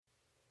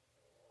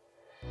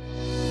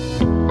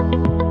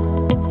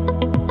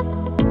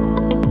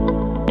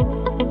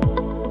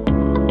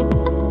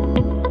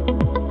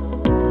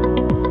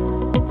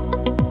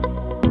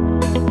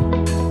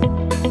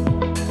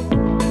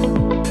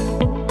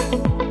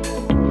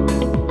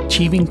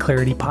Achieving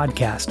Clarity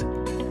podcast.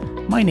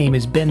 My name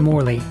is Ben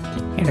Morley,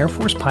 an Air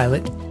Force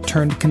pilot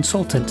turned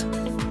consultant.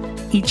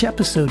 Each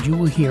episode you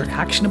will hear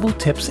actionable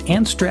tips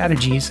and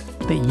strategies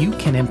that you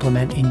can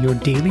implement in your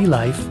daily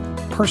life,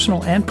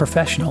 personal and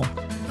professional,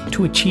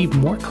 to achieve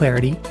more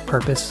clarity,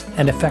 purpose,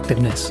 and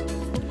effectiveness.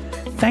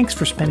 Thanks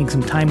for spending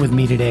some time with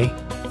me today.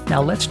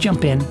 Now let's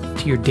jump in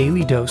to your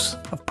daily dose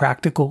of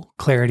practical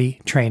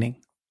clarity training.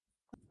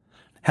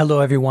 Hello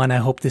everyone, I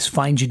hope this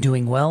finds you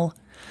doing well.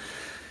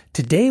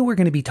 Today we're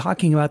going to be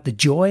talking about the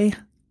joy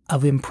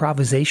of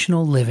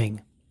improvisational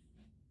living.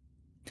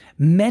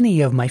 Many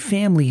of my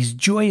family's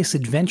joyous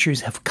adventures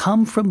have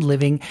come from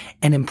living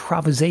an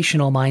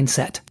improvisational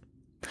mindset.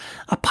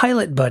 A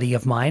pilot buddy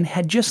of mine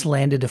had just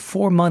landed a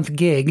 4-month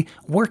gig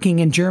working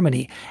in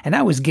Germany, and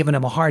I was giving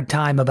him a hard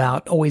time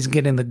about always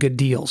getting the good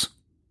deals.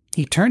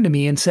 He turned to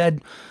me and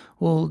said,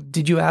 "Well,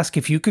 did you ask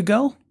if you could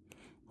go?"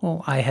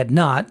 Well, I had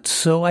not,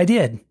 so I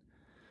did.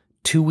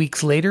 2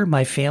 weeks later,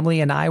 my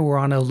family and I were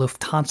on a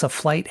Lufthansa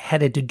flight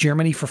headed to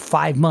Germany for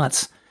 5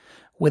 months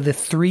with a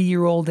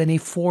 3-year-old and a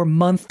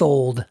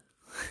 4-month-old.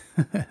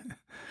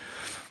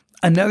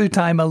 Another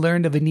time I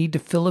learned of a need to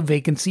fill a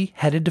vacancy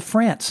headed to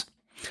France.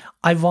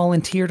 I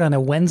volunteered on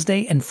a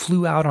Wednesday and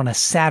flew out on a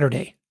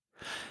Saturday.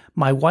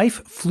 My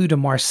wife flew to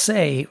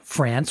Marseille,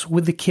 France,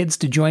 with the kids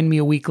to join me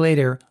a week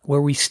later,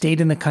 where we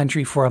stayed in the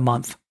country for a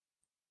month.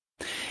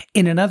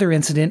 In another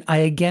incident, I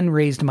again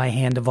raised my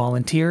hand to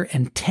volunteer,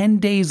 and 10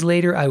 days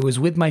later, I was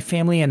with my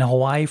family in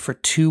Hawaii for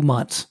 2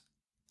 months.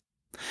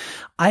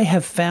 I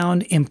have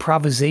found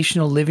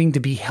improvisational living to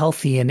be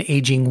healthy and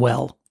aging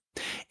well.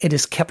 It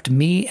has kept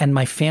me and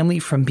my family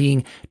from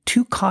being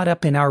too caught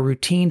up in our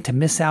routine to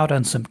miss out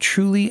on some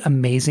truly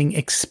amazing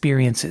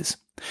experiences.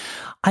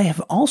 I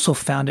have also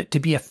found it to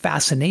be a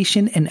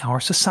fascination in our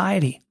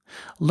society.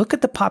 Look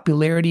at the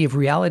popularity of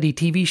reality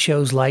TV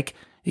shows like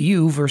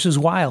You vs.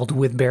 Wild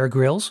with Bear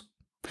Grylls,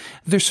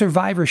 the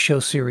Survivor Show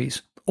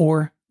series,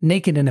 or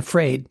Naked and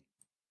Afraid.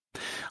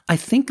 I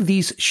think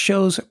these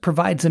shows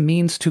provides a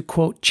means to,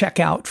 quote, check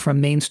out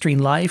from mainstream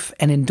life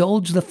and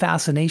indulge the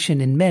fascination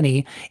in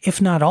many,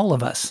 if not all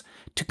of us,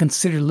 to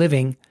consider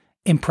living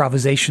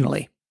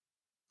improvisationally.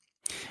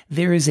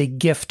 There is a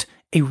gift,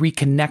 a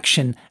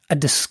reconnection, a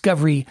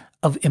discovery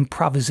of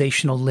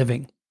improvisational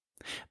living.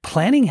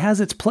 Planning has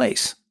its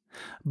place,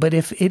 but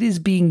if it is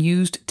being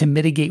used to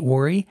mitigate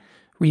worry,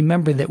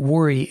 remember that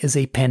worry is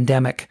a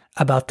pandemic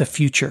about the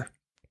future.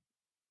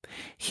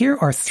 Here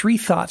are 3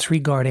 thoughts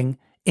regarding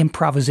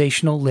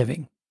improvisational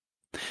living.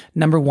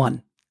 Number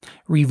 1,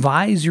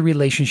 revise your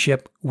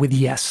relationship with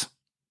yes.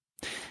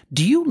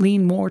 Do you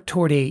lean more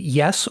toward a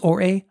yes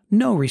or a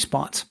no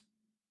response?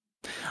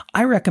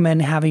 I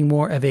recommend having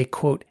more of a,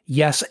 quote,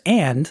 yes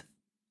and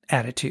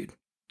attitude.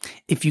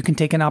 If you can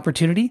take an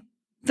opportunity,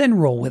 then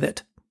roll with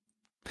it.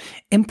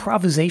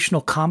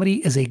 Improvisational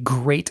comedy is a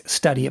great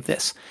study of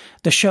this.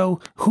 The show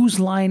Whose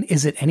Line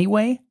Is It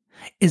Anyway?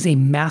 Is a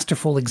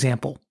masterful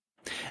example.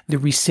 The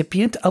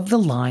recipient of the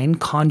line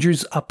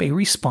conjures up a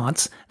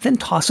response, then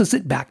tosses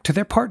it back to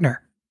their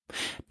partner.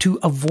 To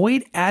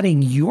avoid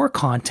adding your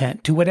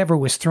content to whatever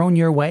was thrown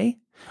your way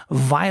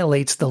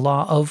violates the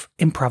law of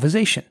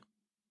improvisation.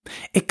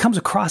 It comes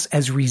across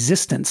as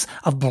resistance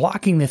of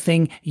blocking the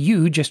thing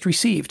you just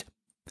received.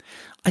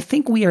 I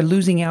think we are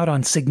losing out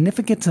on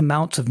significant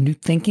amounts of new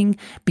thinking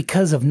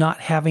because of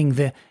not having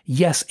the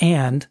yes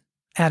and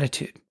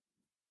attitude.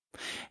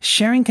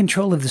 Sharing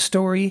control of the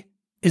story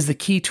is the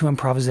key to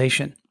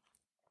improvisation.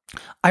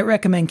 I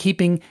recommend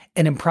keeping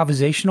an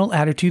improvisational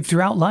attitude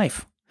throughout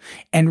life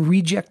and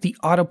reject the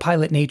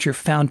autopilot nature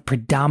found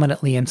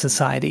predominantly in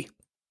society.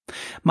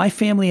 My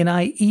family and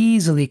I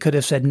easily could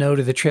have said no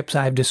to the trips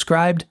I've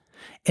described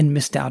and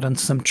missed out on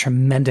some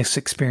tremendous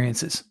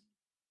experiences.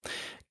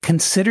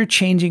 Consider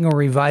changing or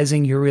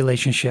revising your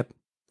relationship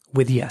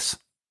with yes.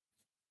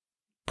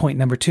 Point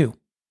number 2,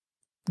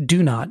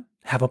 do not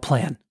have a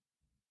plan.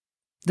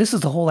 This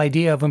is the whole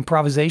idea of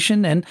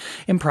improvisation and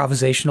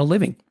improvisational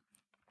living.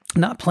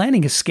 Not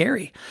planning is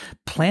scary.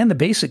 Plan the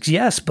basics,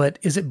 yes, but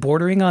is it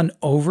bordering on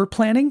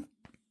over-planning?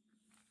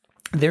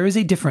 There is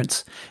a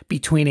difference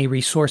between a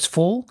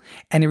resourceful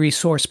and a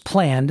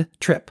resource-planned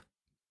trip.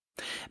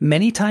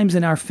 Many times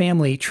in our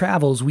family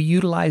travels, we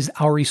utilize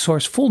our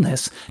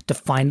resourcefulness to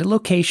find a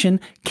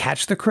location,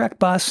 catch the correct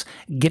bus,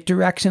 get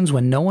directions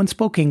when no one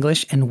spoke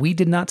English and we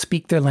did not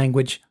speak their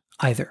language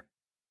either.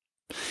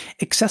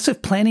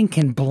 Excessive planning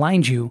can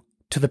blind you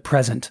to the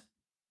present.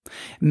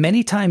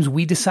 Many times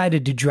we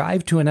decided to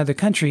drive to another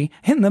country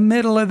in the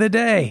middle of the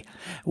day.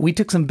 We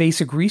took some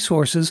basic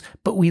resources,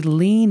 but we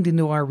leaned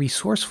into our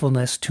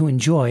resourcefulness to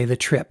enjoy the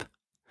trip.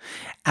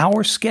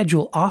 Our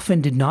schedule often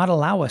did not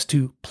allow us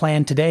to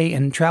plan today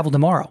and travel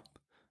tomorrow,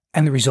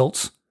 and the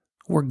results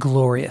were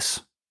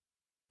glorious.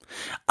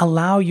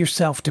 Allow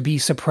yourself to be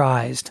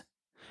surprised.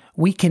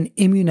 We can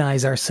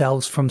immunize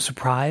ourselves from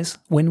surprise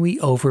when we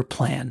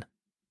overplan.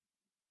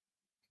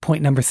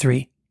 Point number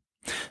 3,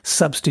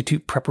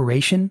 substitute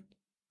preparation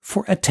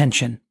for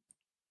attention.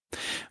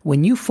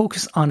 When you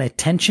focus on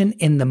attention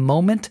in the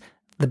moment,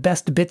 the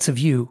best bits of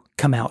you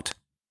come out.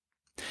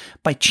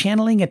 By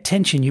channeling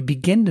attention, you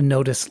begin to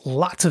notice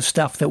lots of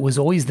stuff that was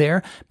always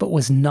there, but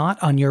was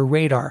not on your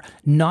radar,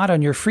 not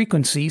on your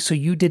frequency, so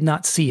you did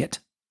not see it.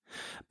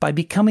 By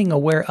becoming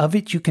aware of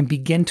it, you can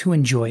begin to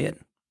enjoy it.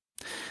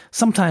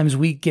 Sometimes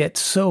we get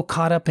so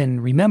caught up in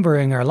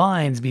remembering our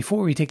lines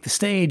before we take the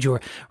stage or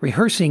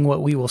rehearsing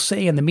what we will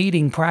say in the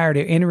meeting prior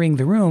to entering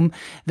the room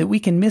that we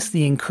can miss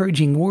the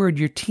encouraging word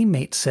your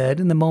teammate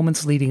said in the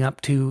moments leading up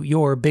to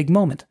your big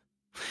moment.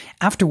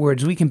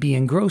 Afterwards, we can be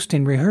engrossed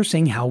in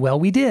rehearsing how well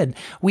we did.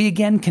 We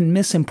again can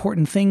miss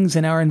important things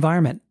in our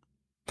environment.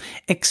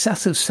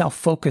 Excessive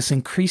self-focus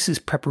increases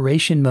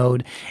preparation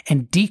mode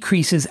and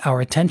decreases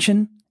our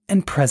attention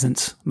and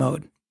presence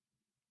mode.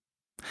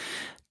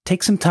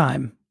 Take some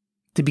time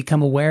to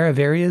become aware of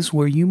areas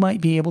where you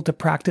might be able to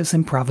practice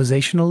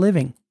improvisational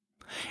living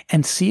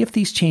and see if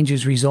these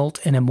changes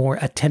result in a more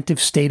attentive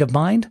state of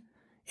mind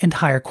and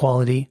higher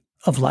quality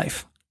of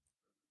life.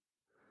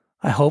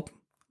 I hope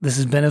this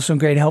has been of some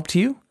great help to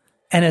you,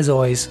 and as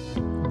always,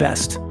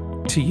 best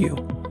to you.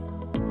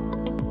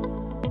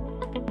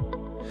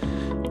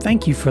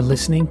 Thank you for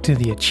listening to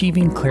the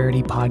Achieving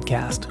Clarity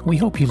podcast. We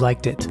hope you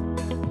liked it.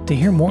 To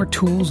hear more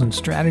tools and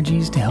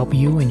strategies to help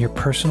you in your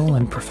personal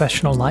and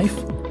professional life,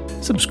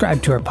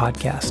 subscribe to our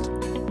podcast.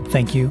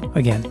 Thank you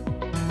again.